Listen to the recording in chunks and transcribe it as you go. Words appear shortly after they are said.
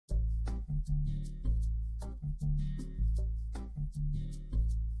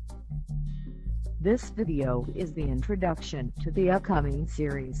This video is the introduction to the upcoming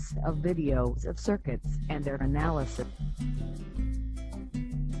series of videos of circuits and their analysis.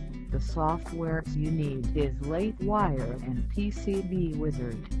 The software you need is LateWire and PCB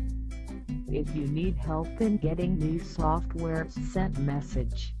Wizard. If you need help in getting these softwares sent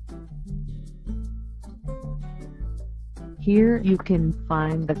message, here you can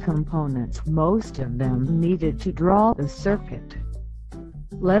find the components, most of them needed to draw the circuit.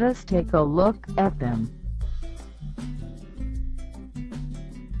 Let us take a look at them.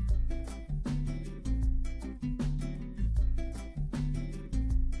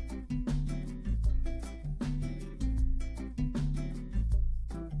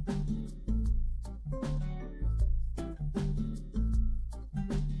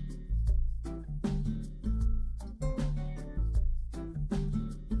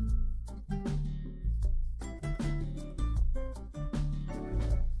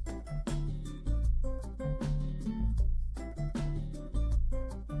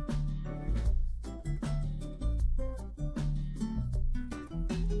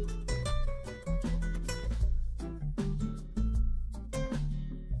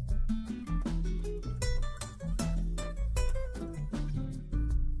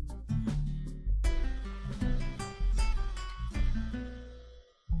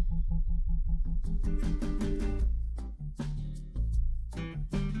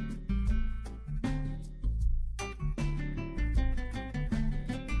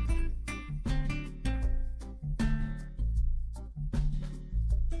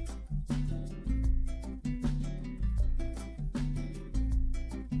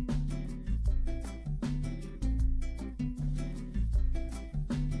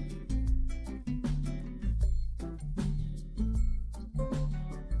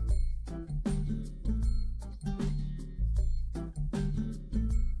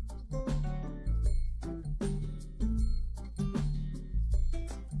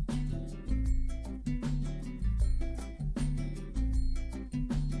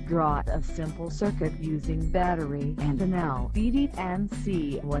 Draw a simple circuit using battery and an LED and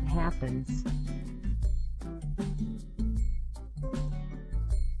see what happens.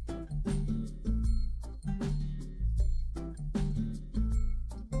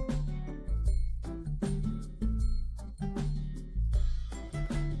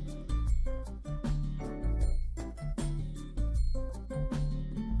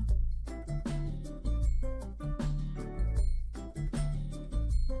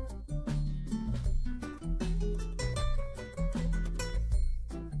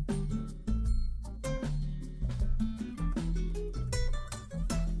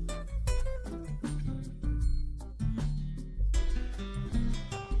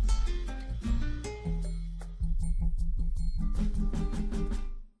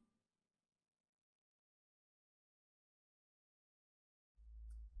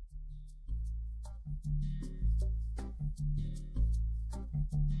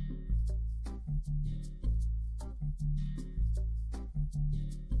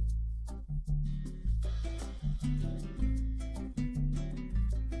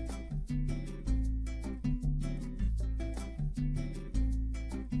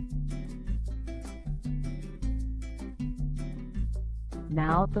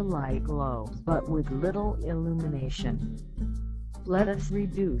 Now the light glows but with little illumination. Let us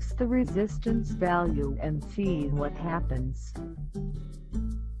reduce the resistance value and see what happens.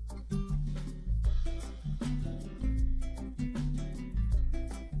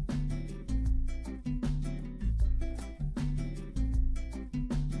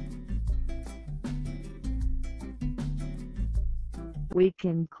 We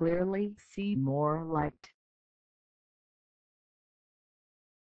can clearly see more light.